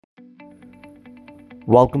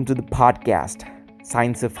Welcome to the podcast,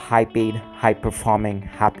 Science of High Paid, High Performing,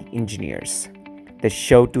 Happy Engineers, the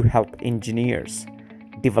show to help engineers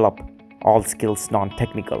develop all skills non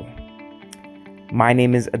technical. My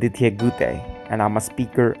name is Aditya Gute, and I'm a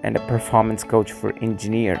speaker and a performance coach for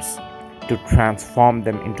engineers to transform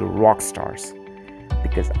them into rock stars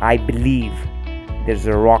because I believe there's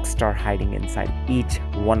a rock star hiding inside each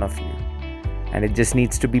one of you, and it just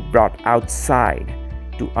needs to be brought outside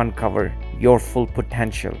to uncover your full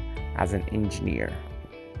potential as an engineer.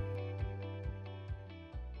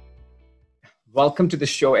 Welcome to the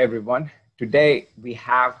show, everyone. Today we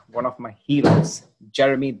have one of my heroes,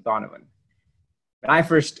 Jeremy Donovan. When I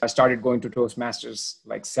first started going to Toastmasters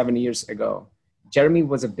like 7 years ago, Jeremy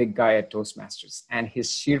was a big guy at Toastmasters, and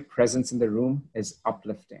his sheer presence in the room is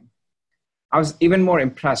uplifting. I was even more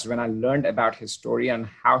impressed when I learned about his story and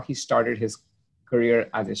how he started his career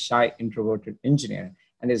as a shy, introverted engineer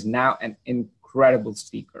and is now an incredible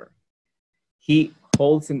speaker. He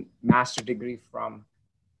holds a master's degree from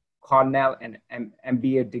Cornell and an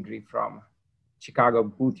MBA degree from Chicago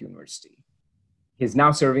Booth University. He's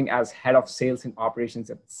now serving as head of sales and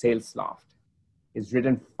operations at SalesLoft. He's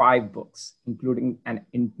written 5 books, including an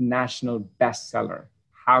international bestseller,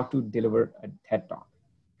 How to Deliver a TED Talk.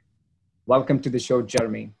 Welcome to the show,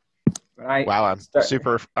 Jeremy. Wow,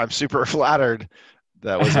 I'm super flattered.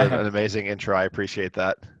 That was an amazing intro. I appreciate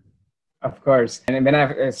that. Of course. And when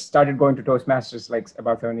I started going to Toastmasters like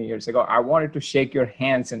about 70 years ago, I wanted to shake your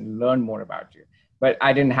hands and learn more about you, but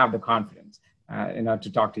I didn't have the confidence,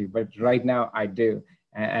 to talk to you. But right now I do,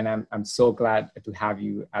 and I'm so glad to have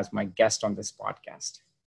you as my guest on this podcast.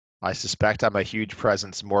 I suspect I'm a huge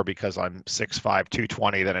presence more because I'm 6'5",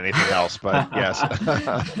 220 than anything else, but yes.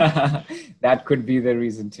 That could be the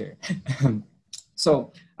reason too.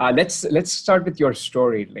 So let's start with your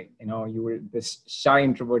story. Like, you were this shy,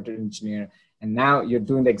 introverted engineer, and now you're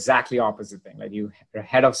doing the exactly opposite thing. Like you're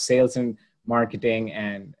head of sales and marketing,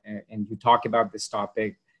 and you talk about this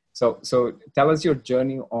topic. So tell us your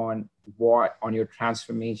journey on your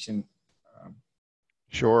transformation.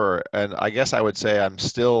 Sure. And I guess I would say I'm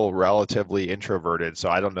still relatively introverted, so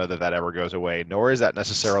I don't know that that ever goes away, nor is that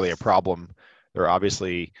necessarily a problem. There are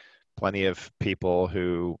obviously plenty of people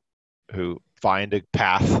who find a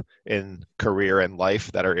path in career and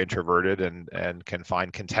life that are introverted and can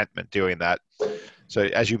find contentment doing that. So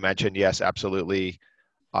as you mentioned, yes, absolutely.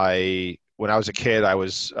 When I was a kid, I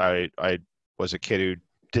was a kid who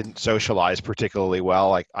didn't socialize particularly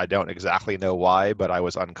well. I don't exactly know why, but I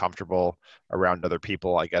was uncomfortable around other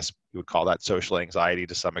people. I guess you would call that social anxiety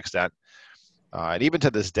to some extent. And even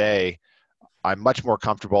to this day, I'm much more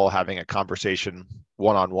comfortable having a conversation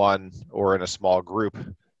one-on-one or in a small group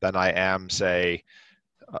than I am, say,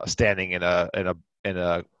 standing in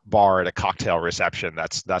a bar at a cocktail reception.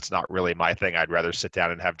 That's not really my thing. I'd rather sit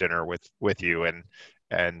down and have dinner with you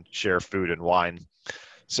and share food and wine.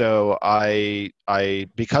 So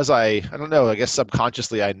because I don't know, I guess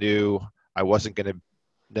subconsciously I knew I wasn't going to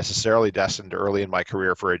necessarily destined early in my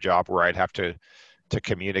career for a job where I'd have to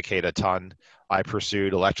communicate a ton. I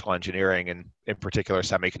pursued electrical engineering and in particular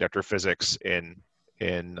semiconductor physics in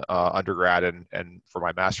undergrad and for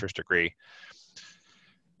my master's degree.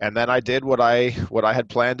 And then I did what I had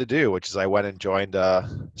planned to do, which is I went and joined a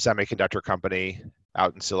semiconductor company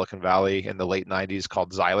out in Silicon Valley in the late 90s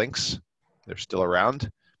called Xilinx. They're still around,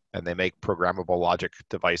 and they make programmable logic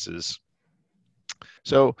devices.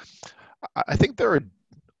 So I think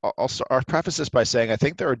I'll preface this by saying I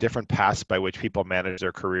think there are different paths by which people manage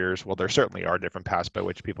their careers. Well, there certainly are different paths by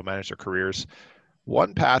which people manage their careers.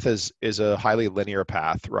 One path is a highly linear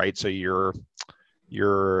path, right? So you're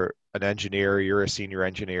an engineer, you're a senior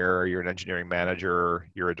engineer, you're an engineering manager,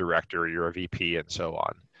 you're a director, you're a VP, and so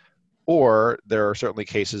on. Or there are certainly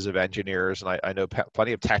cases of engineers, and I know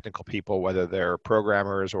plenty of technical people, whether they're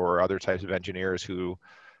programmers or other types of engineers, who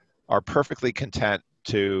are perfectly content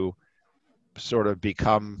to sort of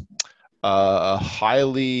become a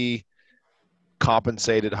highly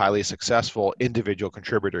compensated, highly successful individual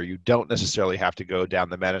contributor. You don't necessarily have to go down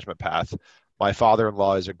the management path. My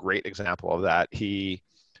father-in-law is a great example of that. He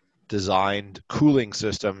designed cooling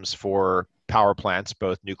systems for power plants,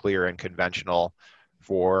 both nuclear and conventional,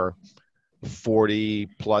 for 40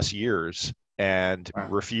 plus years and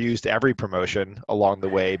refused every promotion along the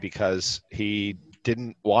way because he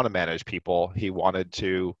didn't want to manage people. He wanted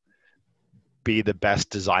to be the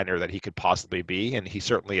best designer that he could possibly be. And he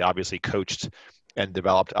certainly obviously coached and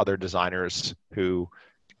developed other designers who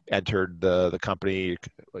entered the company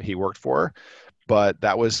he worked for. But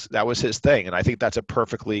that was his thing. And I think that's a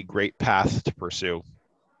perfectly great path to pursue.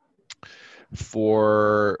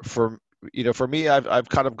 For for me, I've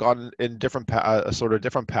kind of gone in a sort of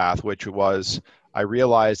different path, which was I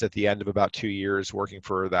realized at the end of about 2 years working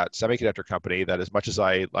for that semiconductor company that as much as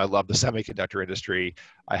I love the semiconductor industry,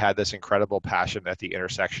 I had this incredible passion at the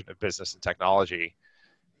intersection of business and technology.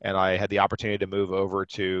 And I had the opportunity to move over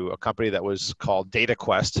to a company that was called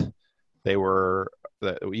DataQuest. They were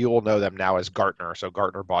you will know them now as Gartner. So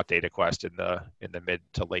Gartner bought DataQuest in the mid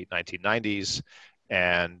to late 1990s,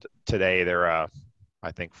 and today they're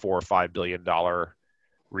I think $4 or $5 billion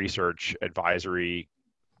research advisory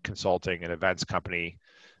consulting and events company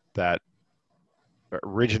that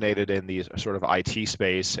originated in the sort of IT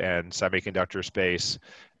space and semiconductor space,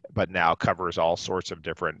 but now covers all sorts of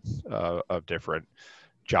different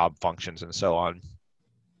job functions and so on.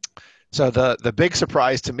 So the big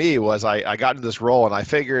surprise to me was I got into this role and I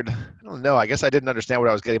figured, I don't know, I guess I didn't understand what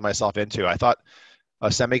I was getting myself into. I thought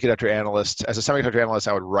as a semiconductor analyst,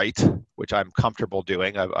 I would write, which I'm comfortable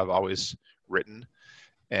doing. I've always written.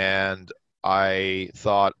 And I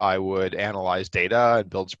thought I would analyze data and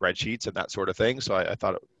build spreadsheets and that sort of thing. So I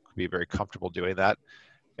thought it would be very comfortable doing that.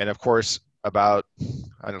 And of course, about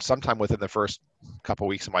sometime within the first couple of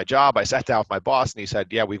weeks of my job, I sat down with my boss and he said,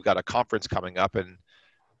 "Yeah, we've got a conference coming up, and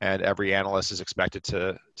every analyst is expected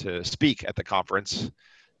to speak at the conference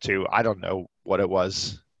to, I don't know what it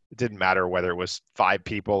was. It didn't matter whether it was 5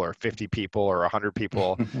 people or 50 people or 100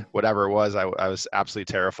 people, whatever it was. I was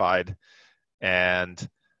absolutely terrified. And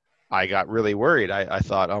I got really worried. I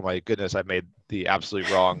thought, oh my goodness, I made the absolute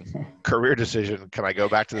wrong career decision. Can I go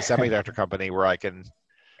back to the semiconductor company where I can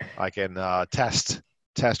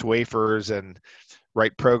test wafers and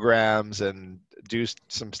write programs and do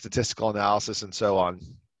some statistical analysis and so on?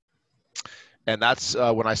 And that's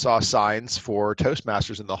when I saw signs for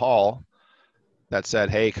Toastmasters in the hall that said,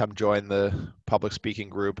 "Hey, come join the public speaking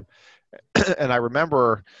group." And I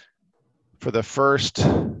remember for the first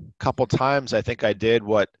couple times, I think I did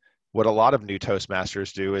what a lot of new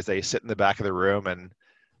Toastmasters do, is they sit in the back of the room, and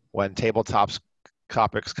when tabletop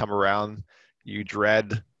topics come around, you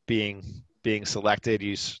dread being selected.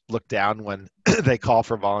 You look down when they call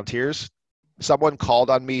for volunteers. Someone called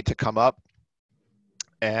on me to come up,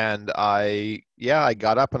 and I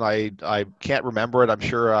got up, and I can't remember it. I'm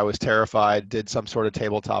sure I was terrified, did some sort of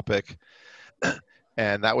table topic,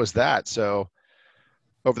 and that was that. So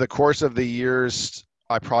over the course of the years,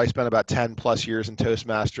 I probably spent about 10 plus years in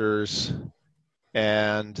Toastmasters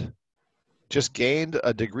and just gained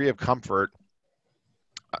a degree of comfort.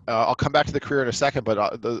 I'll come back to the career in a second,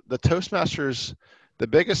 but the Toastmasters, the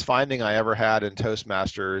biggest finding I ever had in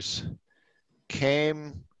Toastmasters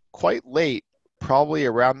came quite late, probably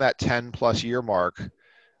around that 10 plus year mark,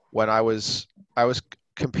 when I was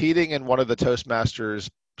competing in one of the Toastmasters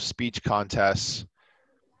speech contests,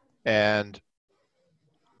 and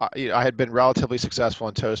I had been relatively successful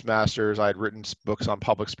in Toastmasters. I had written books on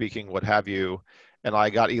public speaking, what have you, and I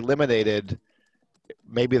got eliminated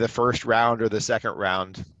maybe the first round or the second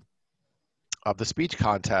round of the speech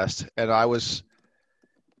contest. And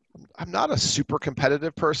I'm not a super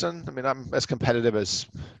competitive person. I mean, I'm as competitive as,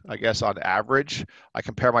 I guess, on average. I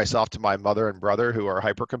compare myself to my mother and brother, who are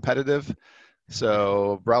hyper competitive.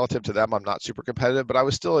 So relative to them, I'm not super competitive, but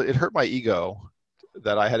it hurt my ego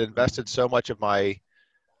that I had invested so much of my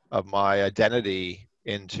identity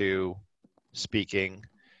into speaking,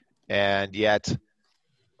 and yet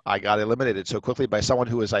I got eliminated so quickly by someone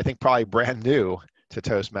who was, I think, probably brand new to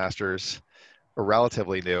Toastmasters, or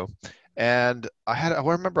relatively new. And I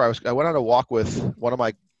remember I went on a walk with one of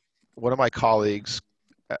my colleagues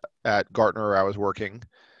at Gartner where I was working.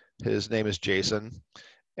 His name is Jason,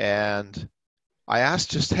 and I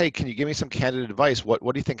asked just, "Hey, can you give me some candid advice? What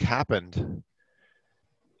do you think happened?"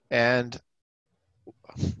 And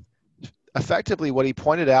effectively, what he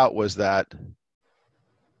pointed out was that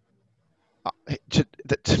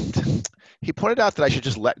he pointed out that I should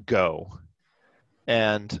just let go.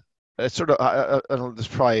 And it's sort of, I don't know, there's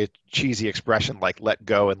probably a cheesy expression like "let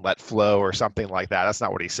go" and "let flow" or something like that. That's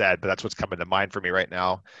not what he said, but that's what's coming to mind for me right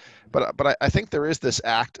now. But I think there is this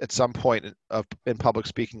act at some point in public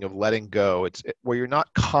speaking of letting go. Where you're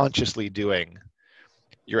not consciously doing,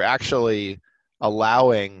 you're actually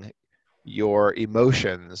allowing your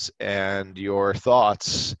emotions and your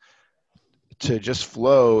thoughts to just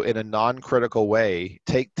flow in a non-critical way.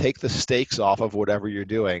 Take the stakes off of whatever you're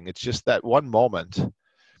doing. It's just that one moment,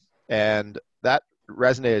 and that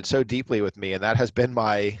resonated so deeply with me. And that's been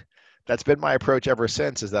my approach ever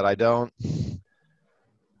since. Is that I don't.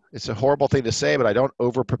 It's a horrible thing to say, but I don't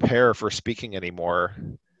over prepare for speaking anymore,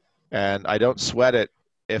 and I don't sweat it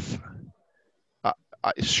if.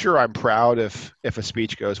 Sure, I'm proud if a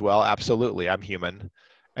speech goes well. Absolutely, I'm human,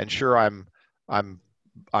 and sure, I'm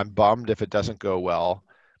I'm bummed if it doesn't go well,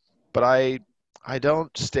 but I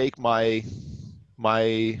don't stake my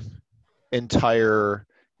entire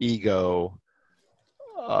ego,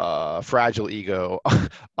 fragile ego,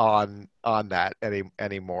 on that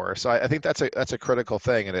anymore. So I think that's a critical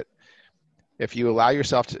thing, and if you allow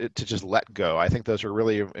yourself to just let go, I think those are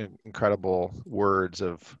really incredible words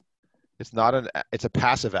of. It's a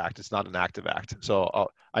passive act. It's not an active act. So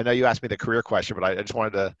I know you asked me the career question, but I just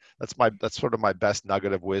wanted to. That's sort of my best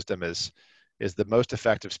nugget of wisdom is the most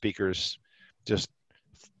effective speakers just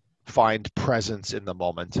find presence in the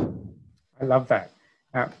moment. I love that.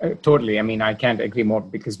 Totally. I mean, I can't agree more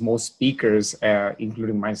because most speakers,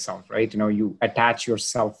 including myself, right? You attach your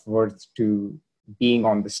self worth to being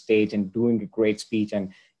on the stage and doing a great speech,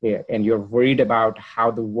 and you're worried about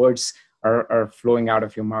how the words are flowing out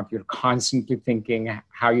of your mouth. You're constantly thinking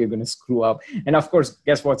how you're going to screw up, and of course,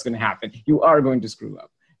 guess what's going to happen? You are going to screw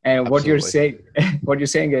up. And what you're Absolutely. saying, what you're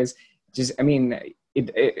saying is just, I mean,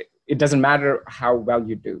 it doesn't matter how well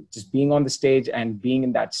you do. Just being on the stage and being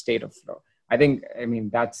in that state of flow. I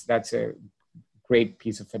mean, that's a great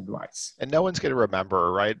piece of advice. And no one's going to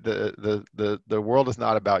remember, right? The world is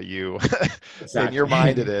not about you. In your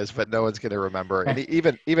mind it Exactly. is, but no one's going to remember. And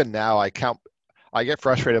even now I get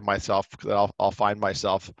frustrated myself because I'll find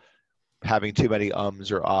myself having too many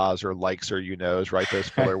ums or ahs or likes or you knows, right? Those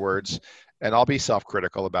filler words. And I'll be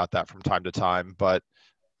self-critical about that from time to time, but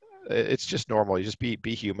it's just normal. You just be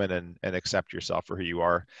human and accept yourself for who you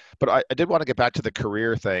are. But I did want to get back to the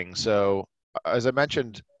career thing. So as I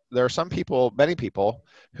mentioned, there are many people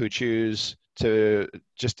who choose to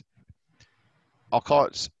just, I'll call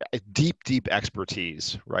it a deep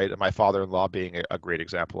expertise, right? And my father-in-law being a great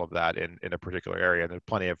example of that in a particular area. And there's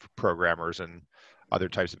plenty of programmers and other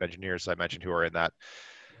types of engineers I mentioned who are in that.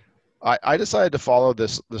 I decided to follow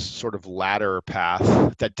this sort of ladder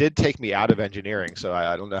path that did take me out of engineering. So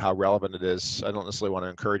I don't know how relevant it is. I don't necessarily want to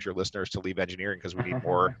encourage your listeners to leave engineering because we need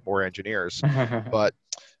more engineers. But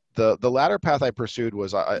the ladder path I pursued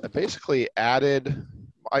was I basically added.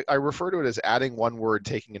 I refer to it as adding one word,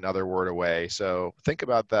 taking another word away. So think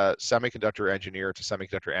about that semiconductor engineer to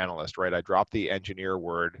semiconductor analyst, right? I dropped the engineer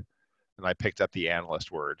word and I picked up the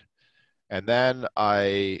analyst word. And then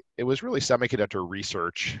it was really semiconductor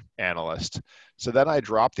research analyst. So then I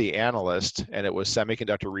dropped the analyst and it was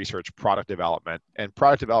semiconductor research product development. And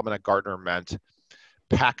product development at Gartner meant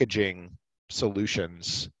packaging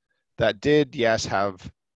solutions that did, yes, have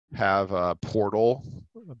a portal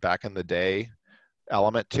back in the day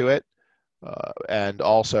element to it, and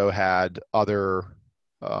also had other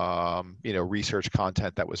research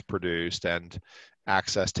content that was produced and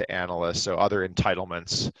access to analysts, so other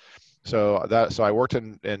entitlements. So I worked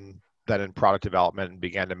in product development and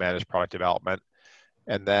began to manage product development,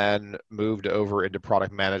 and then moved over into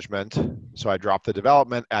product management. So I dropped the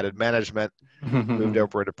development, added management, moved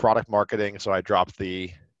over into product marketing. So I dropped the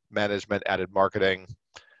management, added marketing,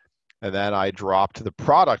 and then I dropped the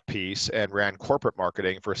product piece and ran corporate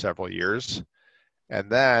marketing for several years. And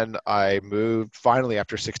then I moved finally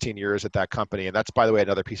after 16 years at that company. And that's, by the way,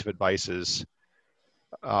 another piece of advice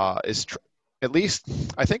at least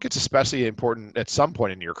I think it's especially important at some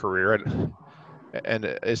point in your career, and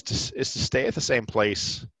is to stay at the same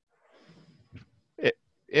place.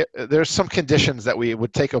 There's some conditions that we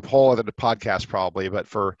would take a whole other podcast probably, but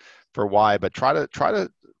for why, but try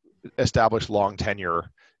to establish long tenure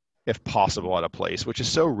if possible at a place, which is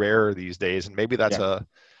so rare these days. And maybe that's Yeah.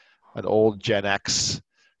 an old Gen X,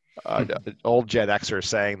 old Gen Xer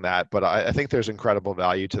saying that, but I think there's incredible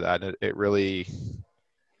value to that. And it really,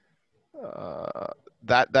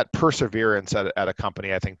 that perseverance at a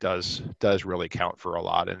company, I think does really count for a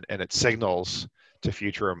lot. And it signals to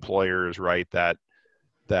future employers, right, that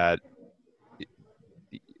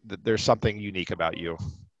there's something unique about you.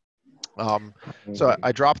 So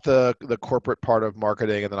I dropped the corporate part of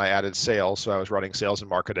marketing, and then I added sales. So I was running sales and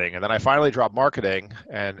marketing, and then I finally dropped marketing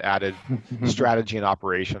and added strategy and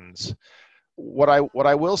operations. What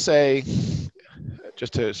I will say,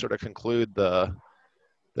 just to sort of conclude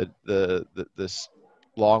this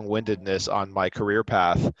long-windedness on my career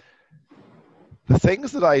path, the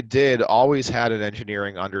things that I did always had an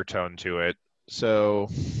engineering undertone to it. So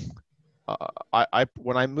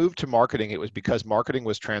when I moved to marketing, it was because marketing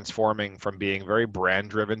was transforming from being very brand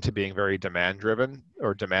driven to being very demand driven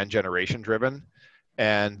or demand generation driven.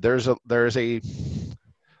 And there's a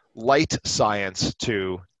light science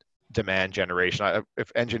to demand generation.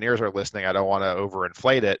 If engineers are listening, I don't want to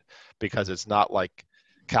overinflate it because it's not like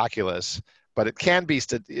calculus, but it can be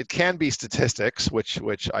statistics,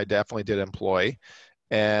 which I definitely did employ.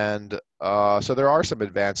 And so there are some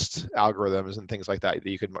advanced algorithms and things like that that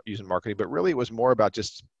you could use in marketing, but really it was more about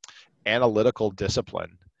just analytical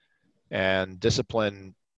discipline and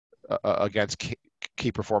discipline against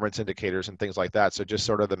key performance indicators and things like that. So just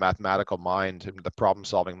sort of the mathematical mind and the problem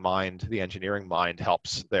solving mind, the engineering mind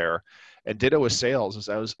helps there. And ditto with sales, as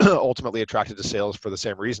I was ultimately attracted to sales for the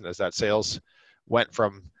same reason, is that sales went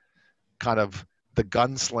from kind of the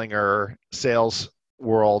gunslinger sales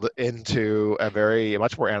world into a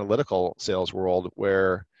much more analytical sales world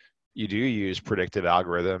where you do use predictive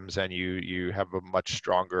algorithms and you have a much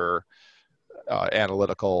stronger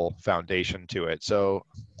analytical foundation to it. So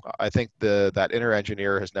I think that inner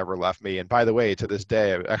engineer has never left me. And by the way, to this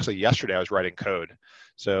day, actually yesterday I was writing code.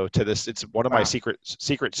 So it's one of my Wow. secret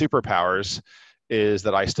superpowers is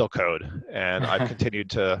that I still code, and I've continued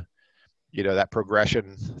to, that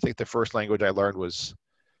progression. I think the first language I learned was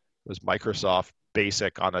Microsoft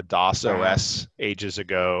Basic on a DOS Wow. OS ages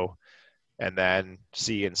ago, and then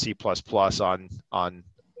C and C++ on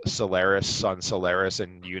Solaris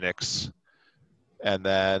and Unix, and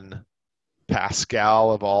then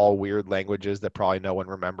Pascal of all weird languages that probably no one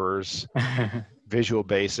remembers, Visual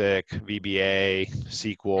Basic, VBA,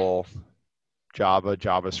 SQL, Java,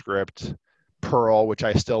 JavaScript, Perl, which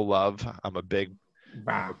I still love. I'm a big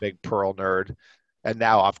Wow. Perl nerd. And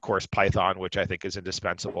now, of course, Python, which I think is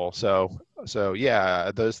indispensable. So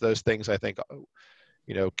yeah, those things I think,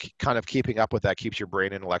 kind of keeping up with that keeps your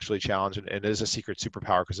brain intellectually challenged, and it is a secret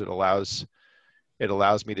superpower because it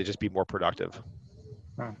allows me to just be more productive.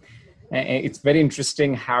 Wow. It's very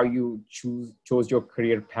interesting how you chose your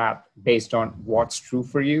career path based on what's true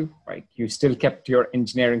for you. Like you still kept your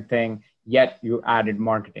engineering thing, yet you added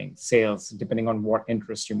marketing, sales, depending on what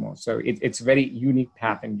interests you most. So it's a very unique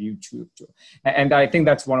path, and you choose to. And I think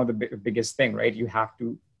that's one of the biggest thing, right? You have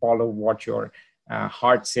to follow what your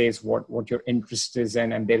heart says, what your interest is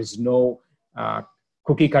in, and there is no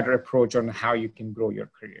cookie cutter approach on how you can grow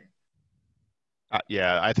your career.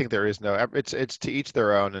 Yeah, I think there is no. It's to each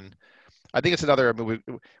their own, and I think it's another. I mean,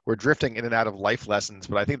 we're drifting in and out of life lessons,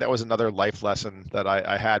 but I think that was another life lesson that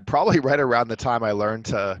I had probably right around the time I learned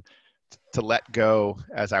to let go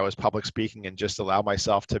as I was public speaking and just allow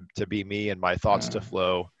myself to be me and my thoughts to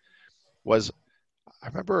flow. Was I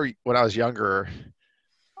remember when I was younger,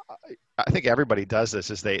 I think everybody does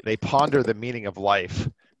this, is they ponder the meaning of life,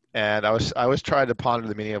 and I was trying to ponder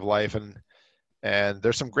the meaning of life, and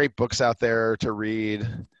there's some great books out there to read.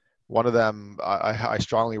 One of them I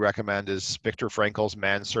strongly recommend is Viktor Frankl's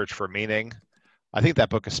Man's Search for Meaning. I think that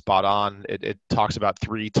book is spot on. It talks about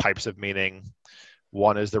three types of meaning.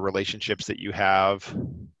 One is the relationships that you have.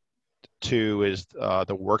 Two is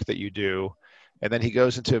the work that you do. And then he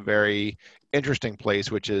goes into a very interesting place,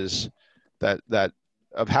 which is that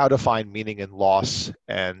of how to find meaning in loss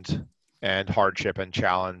and hardship and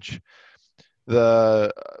challenge.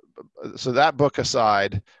 So that book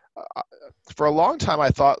aside, for a long time I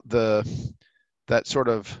thought that sort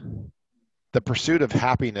of the pursuit of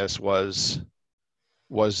happiness was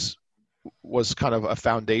kind of a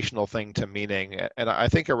foundational thing to meaning. And I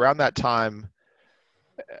think around that time,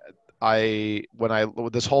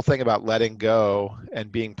 with this whole thing about letting go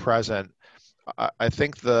and being present, I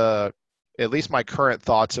think at least my current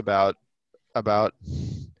thoughts about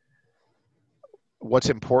what's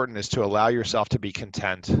important is to allow yourself to be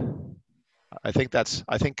content. I think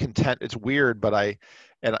content, it's weird, but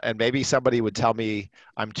and maybe somebody would tell me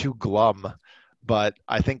I'm too glum, but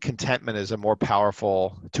I think contentment is a more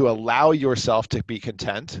powerful, to allow yourself to be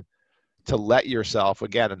content, to let yourself,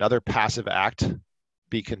 again, another passive act,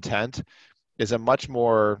 be content, is a much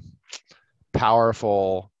more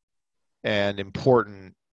powerful and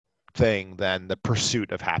important thing than the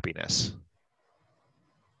pursuit of happiness,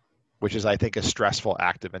 which is, I think, a stressful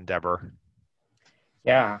active endeavor.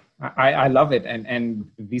 Yeah, I love it. And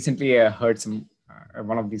recently I heard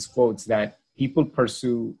one of these quotes that people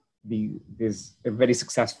pursue this a very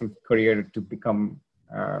successful career to become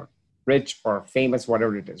rich or famous,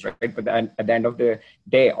 whatever it is, right? But at the end of the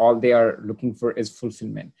day, all they are looking for is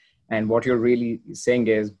fulfillment. And what you're really saying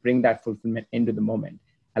is bring that fulfillment into the moment.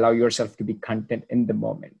 Allow yourself to be content in the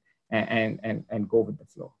moment, and go with the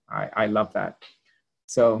flow. I love that.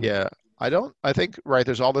 So Yeah, I think, right,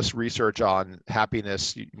 there's all this research on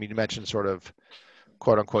happiness. You mentioned sort of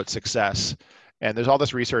quote unquote success, and there's all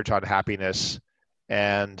this research on happiness.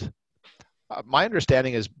 And my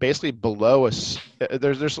understanding is basically below us,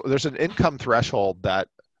 there's an income threshold that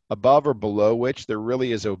above or below which there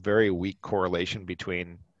really is a very weak correlation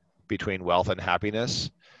between wealth and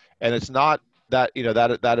happiness. And it's not that,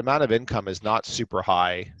 that amount of income is not super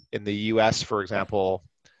high. In the US, for example,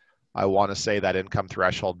 I want to say that income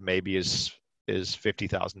threshold maybe is is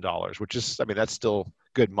 $50,000, which is, I mean, that's still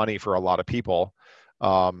good money for a lot of people.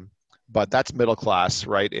 But that's middle class,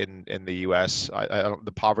 right? In the U.S., I don't,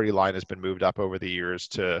 the poverty line has been moved up over the years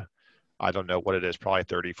to, I don't know what it is, probably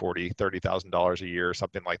 $30,000 a year, or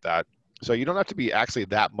something like that. So you don't have to be actually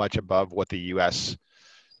that much above what the U.S.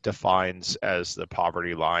 defines as the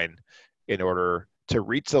poverty line in order to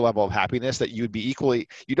reach the level of happiness that you'd be equally,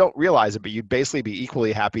 you don't realize it, but you'd basically be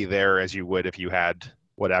equally happy there as you would if you had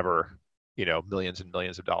whatever, millions and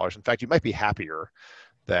millions of dollars. In fact, you might be happier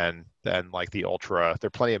than like the ultra. There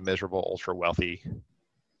are plenty of miserable ultra wealthy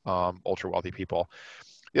people.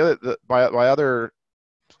 My other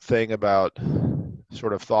thing about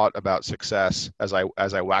sort of thought about success as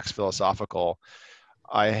I wax philosophical,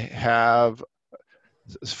 it's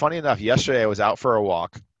funny enough, yesterday I was out for a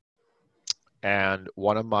walk, and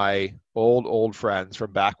one of my old friends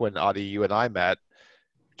from back when, Adi, you and I met,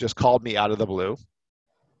 just called me out of the blue.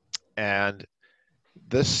 And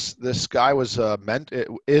this guy is a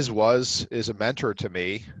mentor to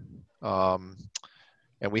me.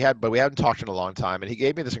 And we hadn't talked in a long time. And he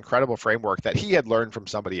gave me this incredible framework that he had learned from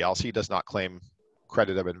somebody else. He does not claim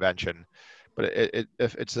credit of invention, but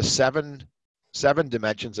it's the seven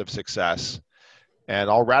dimensions of success. And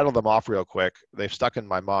I'll rattle them off real quick. They've stuck in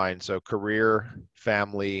my mind. So career,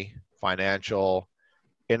 family, financial,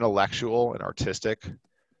 intellectual and artistic,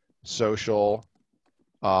 social,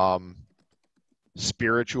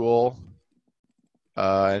 spiritual,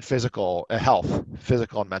 and physical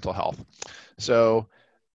and mental health. So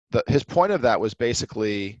his point of that was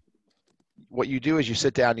basically, what you do is you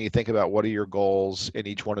sit down and you think about what are your goals in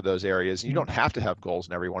each one of those areas. You don't have to have goals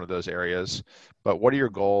in every one of those areas, but what are your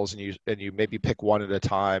goals? And you maybe pick one at a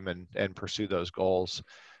time and pursue those goals.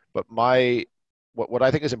 But what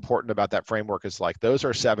I think is important about that framework is, like, those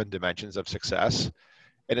are 7 dimensions of success.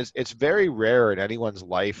 And it's very rare in anyone's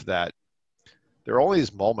life that there are only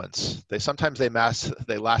these moments. They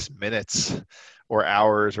last minutes or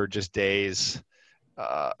hours or just days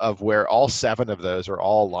of where all 7 of those are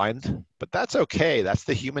all aligned. But that's okay. That's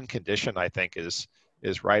the human condition, I think, those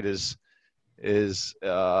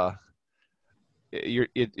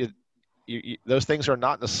things are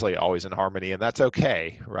not necessarily always in harmony, and that's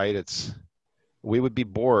okay, right? We would be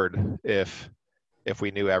bored if we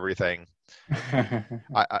knew everything.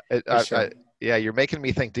 Yeah, you're making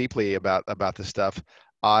me think deeply about this stuff.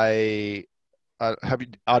 Adi,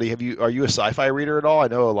 are you a sci-fi reader at all? I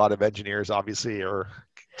know a lot of engineers obviously are.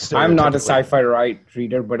 I'm not a sci-fi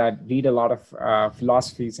reader, but I read a lot of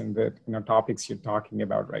philosophies and the topics you're talking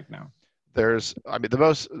about right now. One of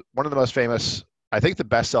the most famous, I think the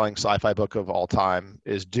best-selling sci-fi book of all time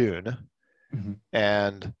is Dune. Mm-hmm.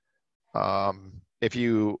 And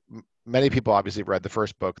many people obviously have read the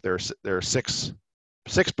first book. There are six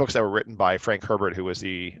books that were written by Frank Herbert, who was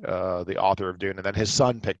the author of Dune, and then his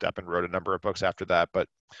son picked up and wrote a number of books after that. But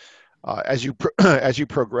as you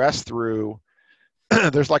progress through,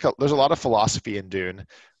 there's a lot of philosophy in Dune,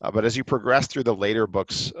 but as you progress through the later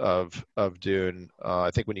books of Dune,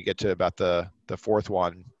 I think when you get to about the 4th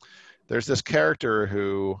one, there's this character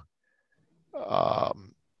who,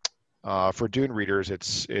 for Dune readers,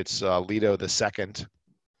 it's Leto II,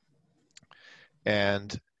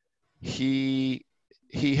 and he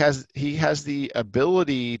has the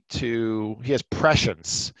ability he has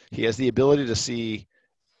prescience. He has the ability to see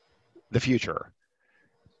the future.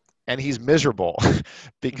 And he's miserable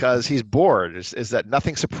because he's bored. Is that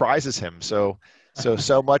nothing surprises him. So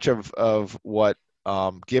much of what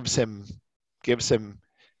gives him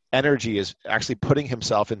energy is actually putting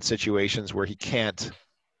himself in situations where he can't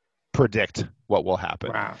predict what will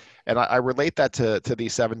happen. Wow. And I relate that to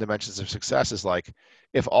these 7 dimensions of success. Is like,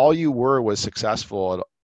 if all you were was successful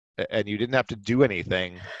and you didn't have to do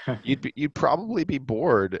anything, you'd probably be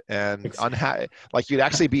bored and unhappy. Like, you'd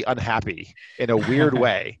actually be unhappy in a weird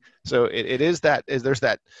way. So there's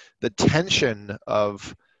the tension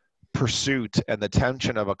of pursuit and the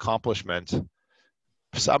tension of accomplishment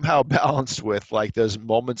somehow balanced with, like, those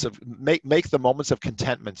moments of make the moments of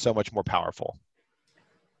contentment so much more powerful.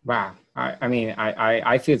 Wow.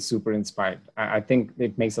 I feel super inspired. I think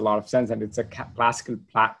it makes a lot of sense. And it's a classical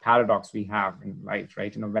paradox we have in life,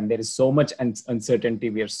 right? When there is so much uncertainty,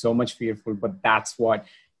 we are so much fearful, but that's what,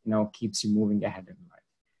 keeps you moving ahead in life.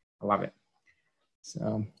 I love it.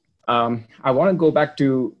 So I want to go back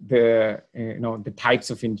to the types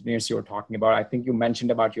of engineers you were talking about. I think you mentioned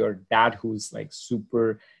about your dad, who's like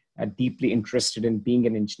super deeply interested in being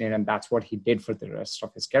an engineer, and that's what he did for the rest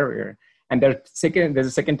of his career. And there's a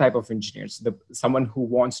second type of engineers, an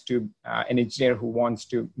engineer who wants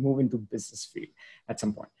to move into business field at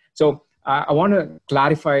some point. So I want to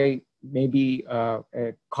clarify maybe a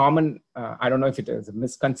common, I don't know if it is a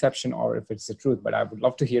misconception or if it's the truth, but I would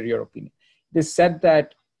love to hear your opinion. They said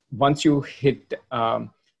that once you hit,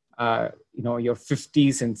 your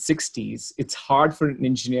 50s and 60s, it's hard for an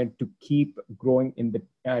engineer to keep growing in the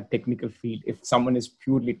technical field if someone is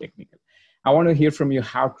purely technical. I want to hear from you.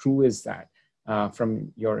 How true is that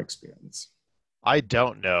from your experience? I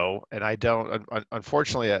don't know, and I don't.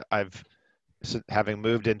 Unfortunately, I've having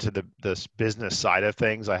moved into this business side of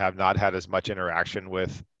things, I have not had as much interaction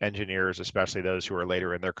with engineers, especially those who are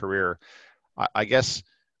later in their career. I guess,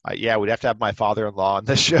 yeah, we'd have to have my father-in-law on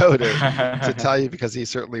the show to tell you because he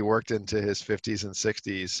certainly worked into his 50s and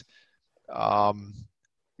 60s. Um,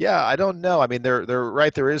 yeah, I don't know. I mean, they're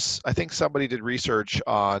right. There is, I think somebody did research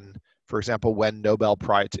on, for example, when Nobel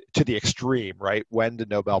Prize to the extreme, right? When do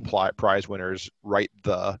Nobel Prize winners write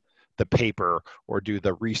the paper or do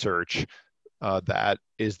the research that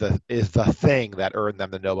is the thing that earned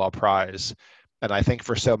them the Nobel Prize? And I think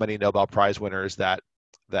for so many Nobel Prize winners, that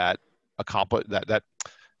accomplish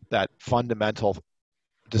that fundamental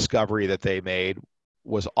discovery that they made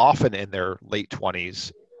was often in their late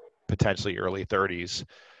 20s, potentially early 30s.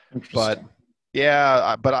 But Interesting.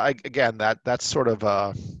 yeah, but again, that's sort of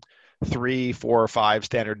a 3, 4, or 5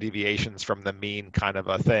 standard deviations from the mean kind of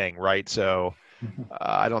a thing, right? So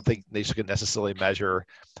I don't think they should necessarily measure.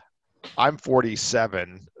 I'm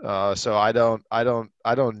 47, so I don't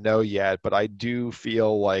know yet, but I do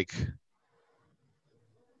feel like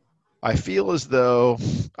I feel as though,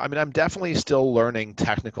 I mean, I'm definitely still learning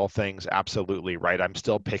technical things. Absolutely, right? I'm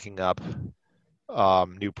still picking up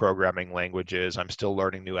new programming languages. I'm still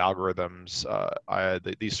learning new algorithms.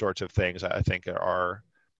 These sorts of things I think are,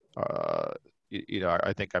 uh,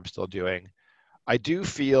 I think I'm still doing. I do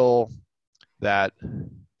feel that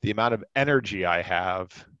the amount of energy I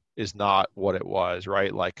have is not what it was,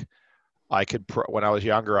 right? Like when I was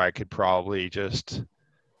younger, I could probably just,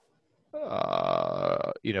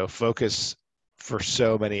 focus for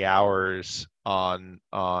so many hours on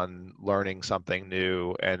learning something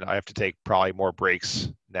new, and I have to take probably more breaks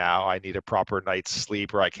now. I need a proper night's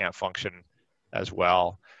sleep or I can't function as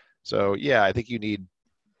well. So yeah, I think you need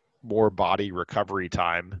more body recovery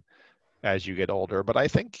time as you get older. But I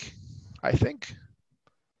think I think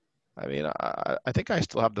I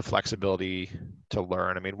still have the flexibility to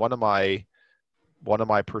learn. I mean, one of my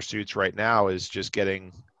pursuits right now is just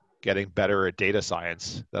getting better at data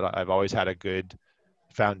science. That I've always had a good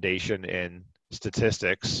foundation in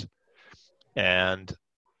statistics, and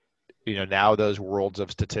now those worlds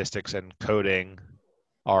of statistics and coding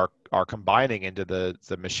are combining into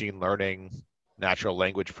the machine learning, natural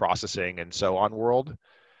language processing, and so on world.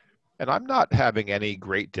 And I'm not having any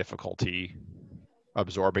great difficulty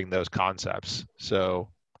absorbing those concepts. So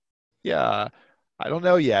yeah, I don't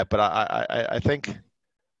know yet, but I think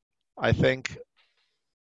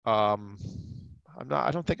um,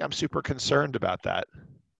 I don't think I'm super concerned about that.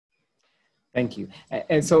 Thank you.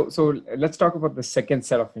 And so let's talk about the second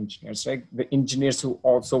set of engineers, right? The engineers who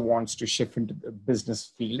also wants to shift into the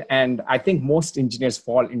business field, and I think most engineers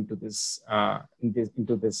fall into this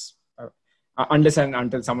unless and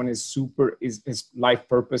until someone is super is his life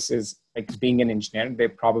purpose is like being an engineer. They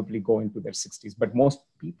probably go into their 60s, but most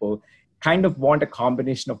people kind of want a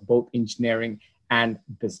combination of both engineering and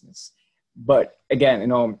business. But again,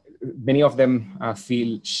 many of them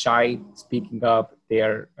feel shy speaking up. They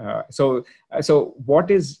are so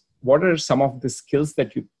what are some of the skills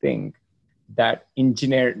that you think that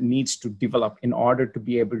engineer needs to develop in order to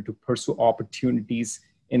be able to pursue opportunities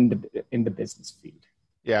in the business field?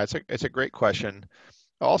 Yeah, it's a great question.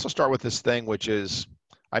 I'll also start with this thing, which is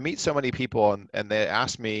I meet so many people and they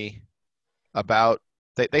ask me about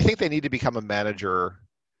they think they need to become a manager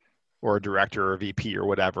or a director or a VP or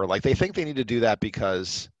whatever. Like they think they need to do that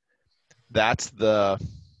because that's the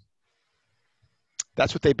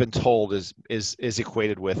that's what they've been told is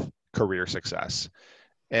equated with career success.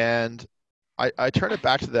 And I turn it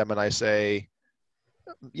back to them and I say,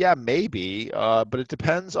 yeah, maybe, but it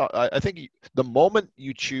depends. I think the moment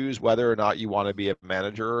you choose whether or not you want to be a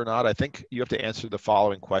manager or not, I think you have to answer the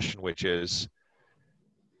following question, which is,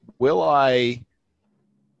 will I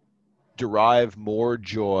derive more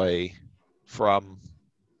joy from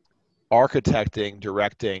architecting,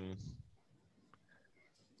 directing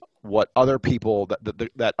what other people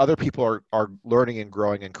that other people are learning and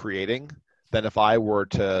growing and creating than if I were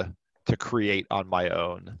to create on my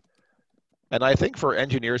own? And I think for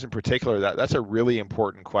engineers in particular, that's a really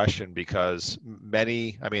important question because I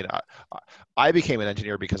mean, I became an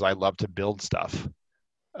engineer because I love to build stuff,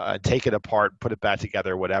 take it apart, put it back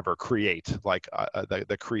together, whatever, create. Like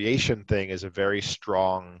the creation thing is a very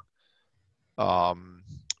strong um,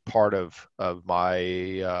 part of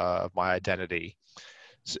my identity.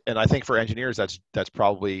 And I think for engineers, that's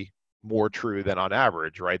probably more true than on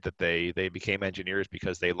average, right? That they became engineers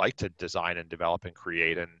because they like to design and develop and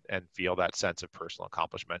create and feel that sense of personal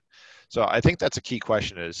accomplishment. So I think that's a key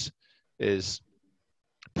question is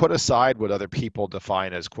put aside what other people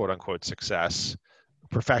define as quote unquote success,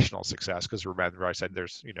 professional success, because remember I said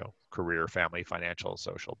there's, career, family, financial,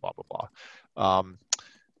 social, blah, blah, blah.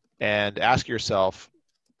 And ask yourself,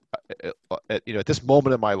 at this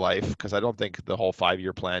moment in my life, because I don't think the whole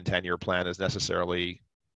 5-year plan, 10-year plan is necessarily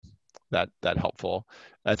that helpful.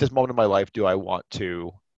 At this moment in my life, do I want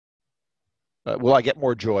to? Will I get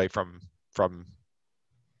more joy from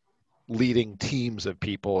leading teams of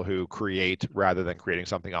people who create rather than creating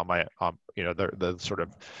something on my, the sort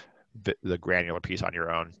of the granular piece on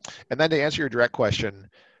your own? And then to answer your direct question,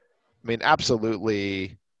 I mean,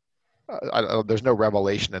 absolutely. There's no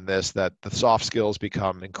revelation in this that the soft skills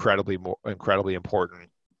become incredibly important.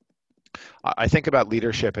 I think about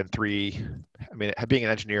leadership in three. I mean, being an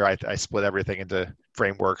engineer, I split everything into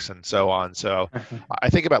frameworks and so on. So I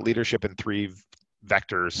think about leadership in three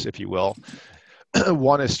vectors, if you will.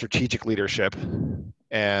 One is strategic leadership,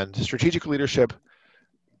 and strategic leadership,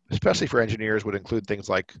 especially for engineers, would include things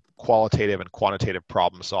like qualitative and quantitative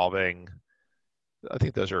problem solving. I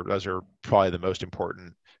think those are probably the most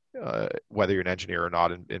important. Whether you're an engineer or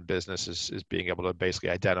not in business is being able to basically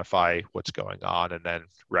identify what's going on and then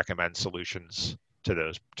recommend solutions to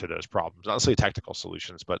those problems. Not necessarily technical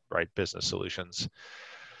solutions, but right business solutions.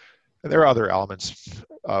 And there are other elements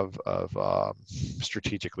of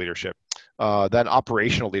strategic leadership. Then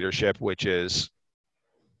operational leadership, which is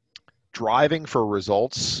driving for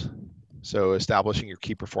results. So establishing your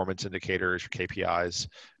key performance indicators, your KPIs,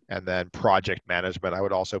 and then project management I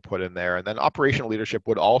would also put in there. And then operational leadership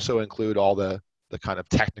would also include all the kind of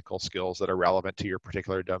technical skills that are relevant to your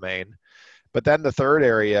particular domain. But then the third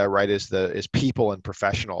area, right, is people and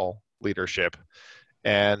professional leadership.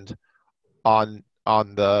 And on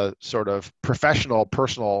the sort of professional,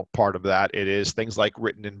 personal part of that, it is things like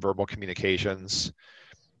written and verbal communications.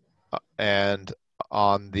 And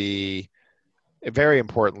very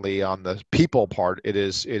importantly, on the people part, it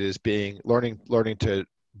is learning to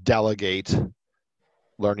delegate,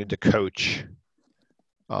 learning to coach,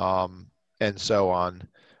 and so on.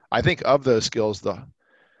 I think of those skills, the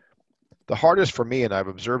hardest for me, and I've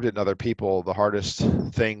observed it in other people, the hardest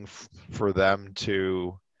thing for them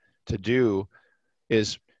to do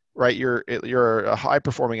is, right, you're a high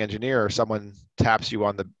performing engineer, someone taps you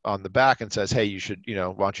on the back and says, hey, you should,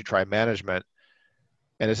 why don't you try management?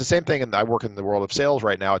 And it's the same thing, and I work in the world of sales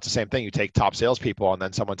right now. It's the same thing. You take top salespeople, and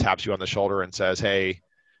then someone taps you on the shoulder and says, hey,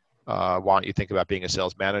 why don't you think about being a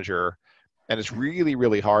sales manager? And it's really,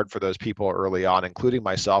 really hard for those people early on, including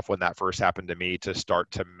myself when that first happened to me, to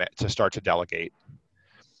start to delegate.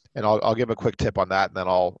 And I'll give a quick tip on that, and then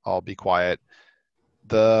I'll be quiet.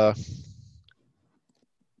 The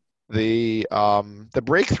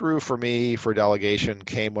breakthrough for me for delegation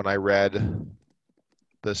came when I read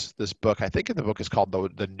this book. I think in the book is called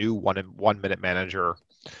the new 1 Minute Manager,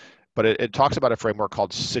 but it talks about a framework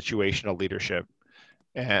called situational leadership.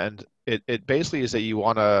 And it basically is that you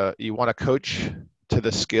want to coach to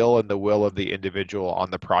the skill and the will of the individual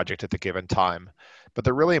on the project at the given time. But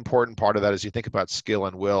the really important part of that, as you think about skill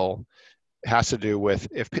and will, has to do with,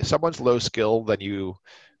 if someone's low skill, then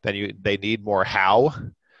they need more how.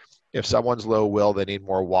 If someone's low will, they need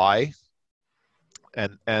more why.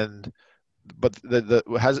 But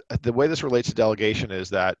the way this relates to delegation is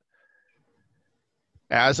that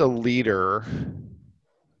as a leader,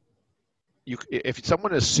 if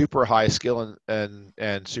someone is super high skill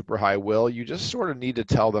and super high will, you just sort of need to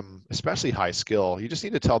tell them, especially high skill, you just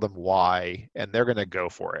need to tell them why, and they're going to go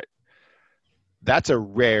for it. That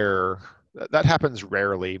happens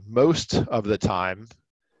rarely. Most of the time,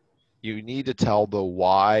 you need to tell the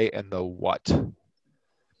why and the what.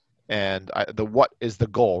 And the what is the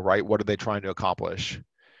goal, right? What are they trying to accomplish?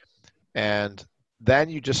 And then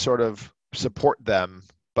you just sort of support them,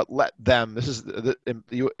 but let them,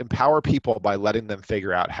 you empower people by letting them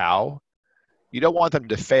figure out how. You don't want them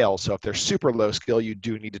to fail. So if they're super low skill, you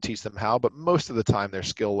do need to teach them how, but most of the time their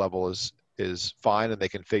skill level is fine and they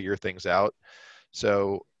can figure things out.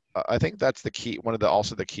 So I think that's the key. One of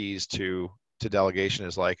the keys to delegation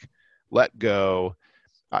is like, let go.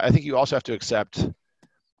 I think you also have to accept,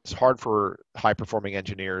 it's hard for high performing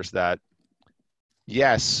engineers that,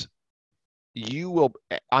 yes, you will,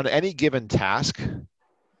 on any given task,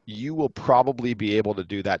 you will probably be able to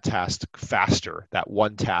do that task faster, that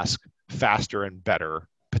one task faster and better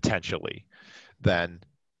potentially than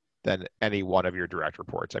than any one of your direct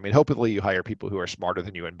reports. I mean, hopefully you hire people who are smarter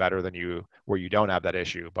than you and better than you, where you don't have that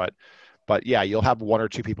issue. But yeah, you'll have one or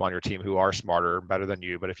two people on your team who are smarter, better than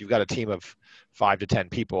you. But if you've got a team of 5 to 10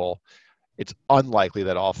 people, it's unlikely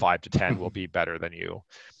that all 5 to 10 will be better than you.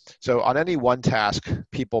 So on any one task,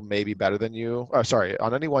 people may be better than you.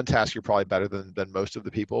 On any one task, you're probably better than most of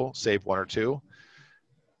the people, save one or two.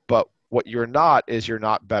 But what you're not is you're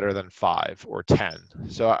not better than 5 or 10.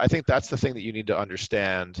 So I think that's the thing that you need to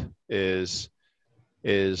understand is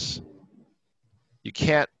you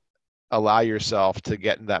can't allow yourself to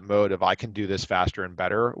get in that mode of I can do this faster and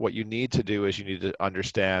better. What you need to do is you need to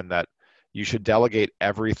understand that you should delegate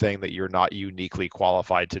everything that you're not uniquely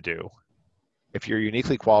qualified to do. If you're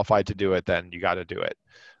uniquely qualified to do it, then you got to do it.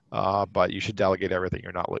 But you should delegate everything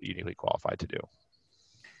you're not uniquely qualified to do.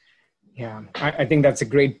 Yeah, I think that's a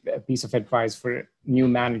great piece of advice for new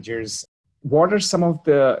managers. What are some of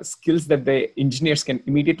the skills that the engineers can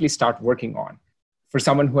immediately start working on? For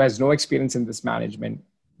someone who has no experience in this management,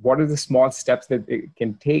 what are the small steps that they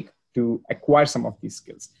can take to acquire some of these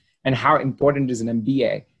skills? And how important is an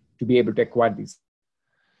MBA to be able to acquire these?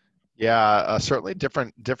 Yeah, certainly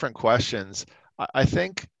different questions. I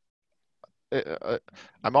think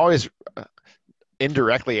I'm always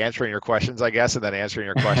indirectly answering your questions, I guess, and then answering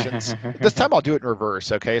your questions. This time I'll do it in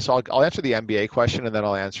reverse, okay? So I'll answer the MBA question, and then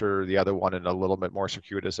I'll answer the other one in a little bit more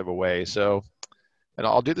circuitous of a way. So, and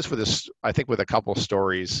I'll do this I think with a couple of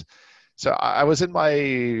stories. So I was in my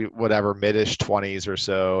mid-ish 20s or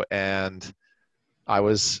so, and I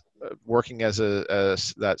was working as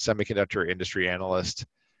that semiconductor industry analyst,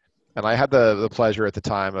 and I had the pleasure at the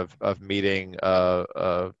time of meeting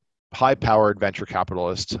a high-powered venture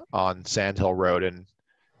capitalist on Sand Hill Road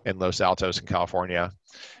in Los Altos in California,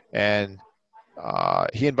 and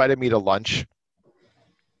he invited me to lunch,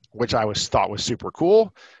 which I thought was super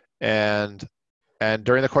cool. And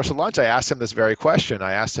during the course of lunch, I asked him this very question.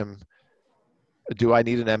 I asked him, do I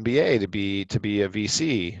need an MBA to be a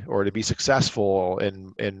VC or to be successful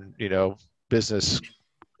in business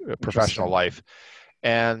professional life?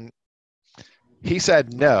 And he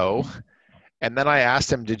said no. And then I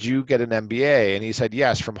asked him, did you get an MBA? And he said,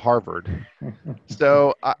 yes, from Harvard.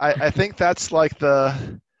 So I think that's like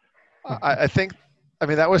I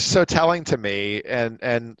mean, that was so telling to me.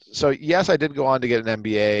 And so, yes, I did go on to get an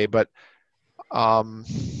MBA, but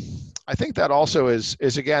I think that also is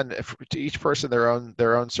again, to each person their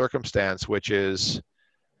own circumstance, which is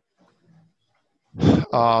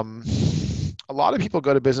a lot of people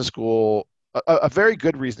go to business school. A very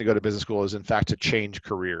good reason to go to business school is, in fact, to change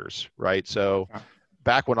careers, right? So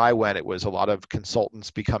back when I went, it was a lot of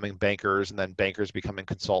consultants becoming bankers and then bankers becoming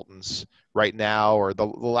consultants. Right now, or the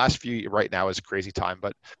last few, right now is a crazy time,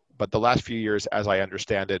 but the last few years, as I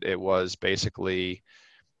understand it, it was basically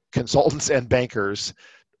consultants and bankers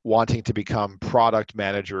wanting to become product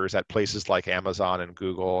managers at places like Amazon and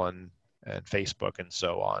Google and Facebook and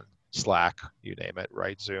so on, Slack, you name it,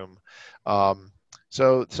 right? Zoom.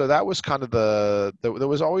 So that was kind of there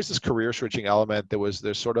was always this career switching element.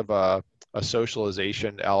 There's sort of a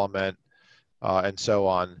socialization element and so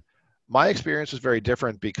on. My experience was very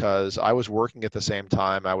different because I was working at the same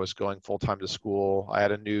time. I was going full time to school. I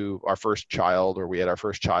had we had our first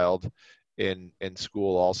child in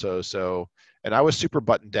school also. So, and I was super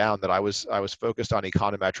buttoned down that I was focused on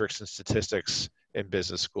econometrics and statistics in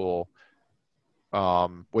business school,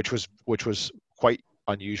 which was quite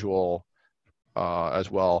unusual as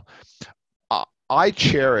well. I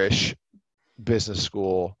cherish business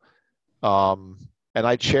school, and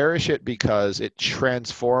I cherish it because it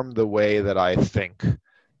transformed the way that I think.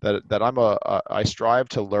 That I strive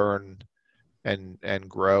to learn and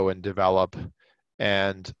grow and develop,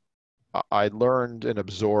 and I learned and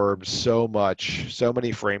absorbed so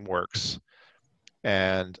many frameworks,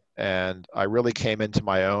 and I really came into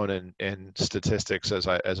my own in statistics, as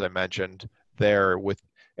I mentioned there,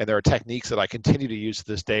 and there are techniques that I continue to use to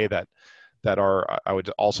this day that are, I would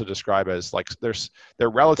also describe as like they're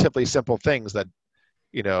relatively simple things that,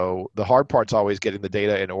 the hard part's always getting the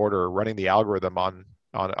data in order. Running the algorithm on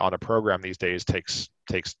a program these days takes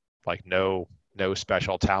like no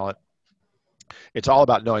special talent. It's all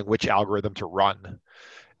about knowing which algorithm to run.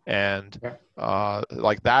 And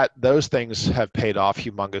like that, those things have paid off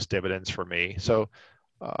humongous dividends for me. So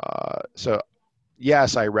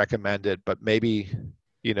yes, I recommend it, but maybe,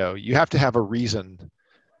 you have to have a reason,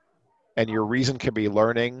 and your reason can be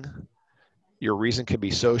learning. Your reason can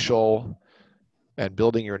be social and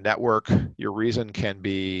building your network. Your reason can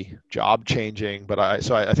be job changing, but I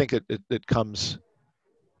think it comes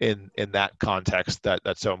in that context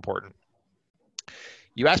that's so important.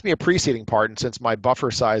 You asked me a preceding part, and since my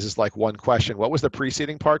buffer size is like one question, what was the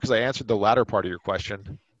preceding part? Because I answered the latter part of your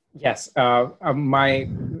question. Yes. My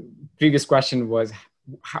previous question was,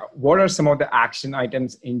 what are some of the action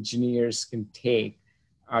items engineers can take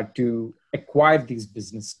to acquire these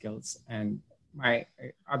business skills? And my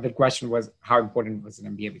other question was, how important was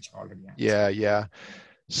an MBA, which I already answered. Yeah.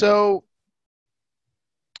 So,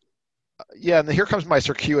 yeah, and here comes my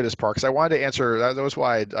circuitous part, because I wanted to answer, that was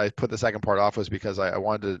why I put the second part off, was because I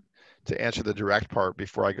wanted to answer the direct part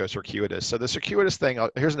before I go circuitous. So the circuitous thing,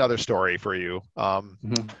 here's another story for you,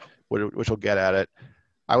 which will get at it.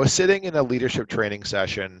 I was sitting in a leadership training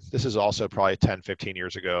session. This is also probably 10, 15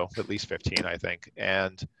 years ago, at least 15, I think.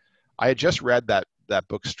 And I had just read that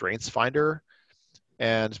book, Strengths Finder,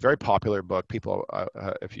 and it's a very popular book. People,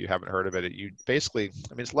 if you haven't heard of it, you basically,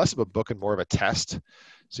 I mean, it's less of a book and more of a test.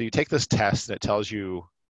 So you take this test and it tells you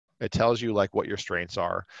like what your strengths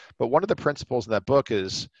are. But one of the principles in that book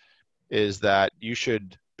is that you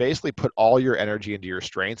should basically put all your energy into your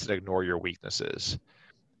strengths and ignore your weaknesses.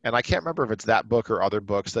 And I can't remember if it's that book or other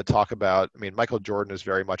books that talk about, I mean, Michael Jordan is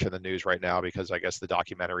very much in the news right now because I guess the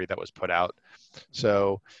documentary that was put out.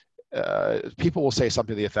 So people will say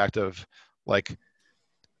something to the effect of like,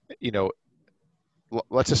 you know,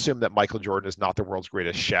 let's assume that Michael Jordan is not the world's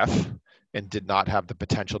greatest chef and did not have the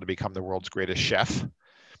potential to become the world's greatest chef.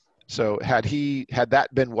 So had that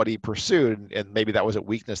been what he pursued, and maybe that was a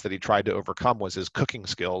weakness that he tried to overcome, was his cooking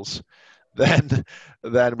skills, then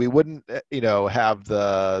we wouldn't, have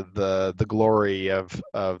the glory of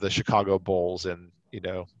the Chicago Bulls and,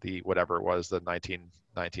 the whatever it was, the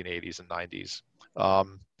 1980s and 90s.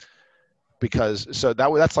 Because so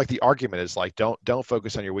that's like the argument is like, don't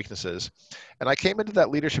focus on your weaknesses. And I came into that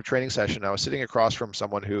leadership training session. I was sitting across from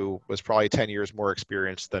someone who was probably 10 years more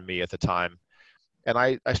experienced than me at the time. And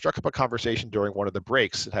I struck up a conversation during one of the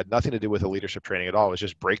breaks. It had nothing to do with the leadership training at all. It was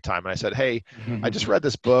just break time. And I said, hey, I just read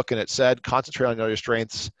this book and it said, concentrate on your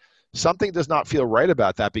strengths. Something does not feel right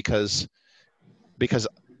about that because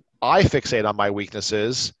I fixate on my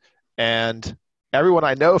weaknesses and everyone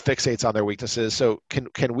I know fixates on their weaknesses. So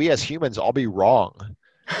can we as humans all be wrong?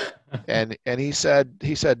 And he said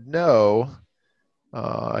no.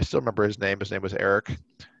 I still remember his name. His name was Eric.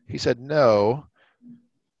 He said, no,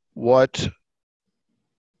 what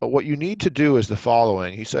you need to do is the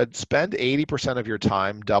following. He said, spend 80% of your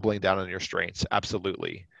time doubling down on your strengths.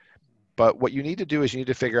 Absolutely. But what you need to do is you need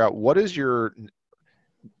to figure out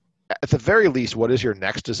at the very least, what is your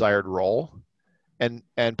next desired role? And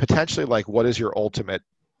potentially, like, what is your ultimate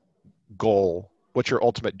goal? What's your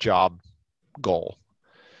ultimate job goal?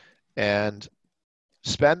 And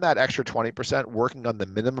spend that extra 20% working on the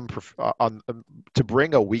minimum to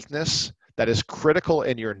bring a weakness that is critical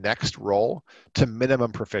in your next role to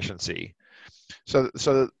minimum proficiency. So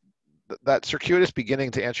that circuitous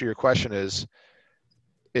beginning, to answer your question, is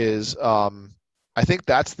I think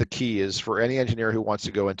that's the key, is for any engineer who wants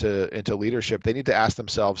to go into leadership, they need to ask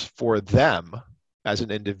themselves, for them as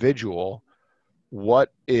an individual,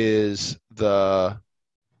 what is the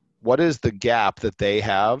gap that they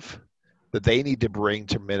have that they need to bring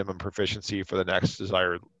to minimum proficiency for the next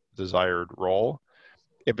desired role.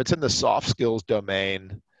 If it's in the soft skills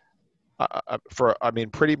domain,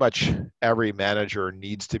 pretty much every manager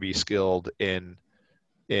needs to be skilled in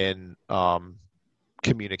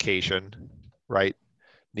communication, right?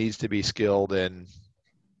 Needs to be skilled in,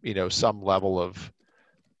 some level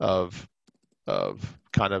of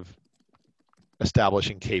kind of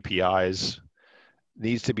establishing KPIs,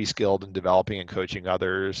 needs to be skilled in developing and coaching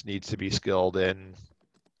others, needs to be skilled in,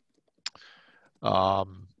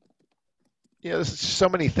 there's so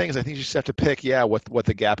many things. I think you just have to pick, what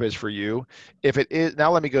the gap is for you. If it is,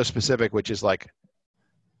 now let me go specific, which is like,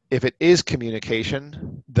 if it is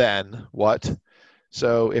communication, then what?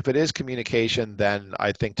 So if it is communication, then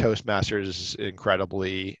I think Toastmasters is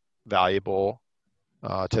incredibly valuable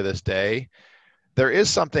to this day. There is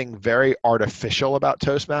something very artificial about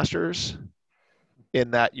Toastmasters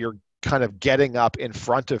in that you're kind of getting up in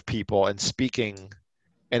front of people and speaking,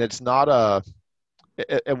 and it's not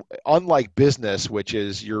unlike business, which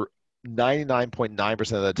is you're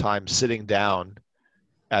 99.9% of the time sitting down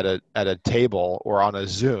at a table or on a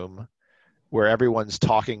Zoom where everyone's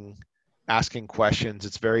talking, asking questions.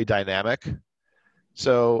 It's very dynamic.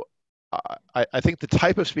 So I think the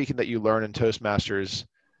type of speaking that you learn in Toastmasters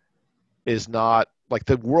is not like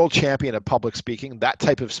the world champion of public speaking. That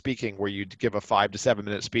type of speaking where you give a 5 to 7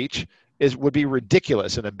 minute speech would be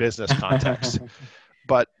ridiculous in a business context.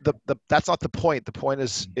 But that's not the point. The point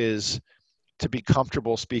is to be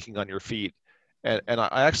comfortable speaking on your feet. And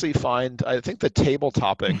I actually I think the table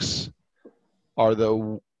topics are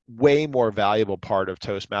the way more valuable part of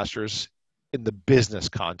Toastmasters in the business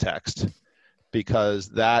context, because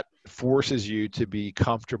that forces you to be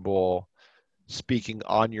comfortable speaking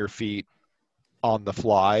on your feet on the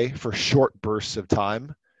fly for short bursts of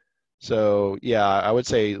time. So yeah, I would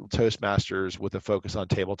say Toastmasters with a focus on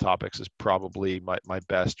table topics is probably my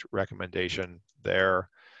best recommendation there.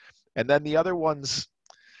 And then the other ones,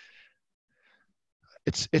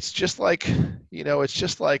 it's just like, it's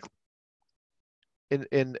just like in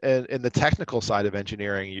the technical side of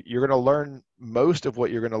engineering, you're going to learn most of what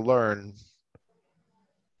you're going to learn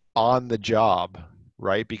on the job,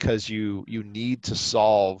 right? Because you need to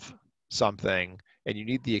solve something and you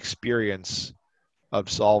need the experience of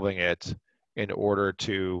solving it in order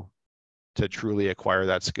to truly acquire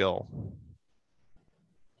that skill.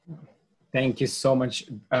 Thank you so much,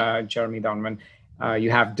 Jeremy Donovan.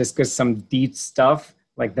 You have discussed some deep stuff,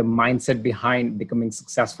 like the mindset behind becoming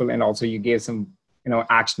successful, and also you gave some,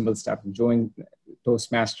 actionable stuff. Join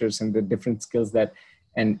Toastmasters and the different skills that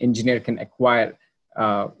an engineer can acquire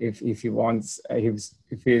if he wants,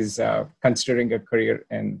 if he's considering a career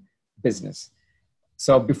in business.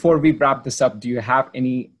 So before we wrap this up, do you have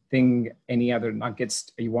any other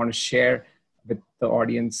nuggets you want to share with the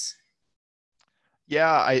audience?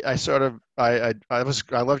 Yeah, I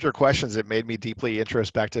loved your questions. It made me deeply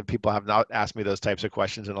introspective. People have not asked me those types of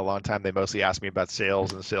questions in a long time. They mostly ask me about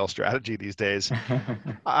sales and sales strategy these days.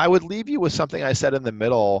 I would leave you with something I said in the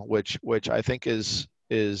middle, which I think is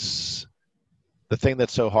the thing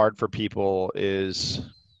that's so hard for people is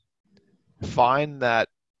to find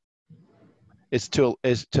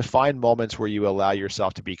moments where you allow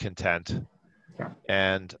yourself to be content. Yeah.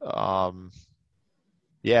 And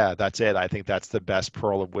yeah, that's it. I think that's the best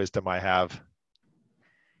pearl of wisdom I have.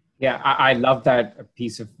 Yeah, I love that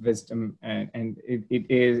piece of wisdom, and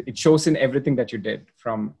it shows in everything that you did,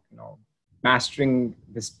 from mastering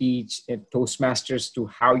the speech at Toastmasters to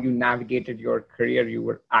how you navigated your career. You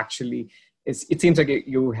were actually, it seems like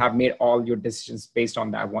you have made all your decisions based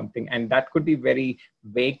on that one thing, and that could be very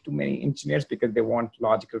vague to many engineers because they want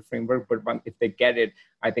logical framework. But if they get it,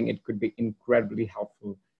 I think it could be incredibly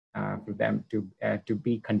helpful for them to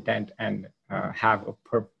be content and have a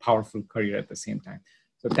powerful career at the same time.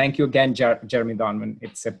 So thank you again, Jeremy Donovan.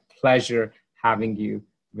 It's a pleasure having you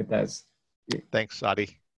with us. Thanks,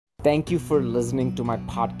 Adi. Thank you for listening to my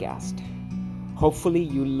podcast. Hopefully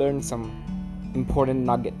you learned some important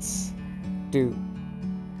nuggets to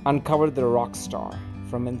uncover the rock star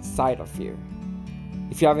from inside of you.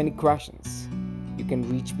 If you have any questions, you can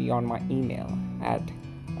reach me on my email at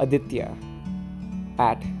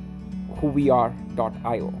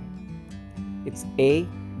aditya@whoweare.io. It's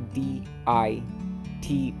ADITYA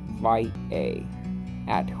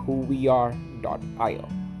at whoweare.io.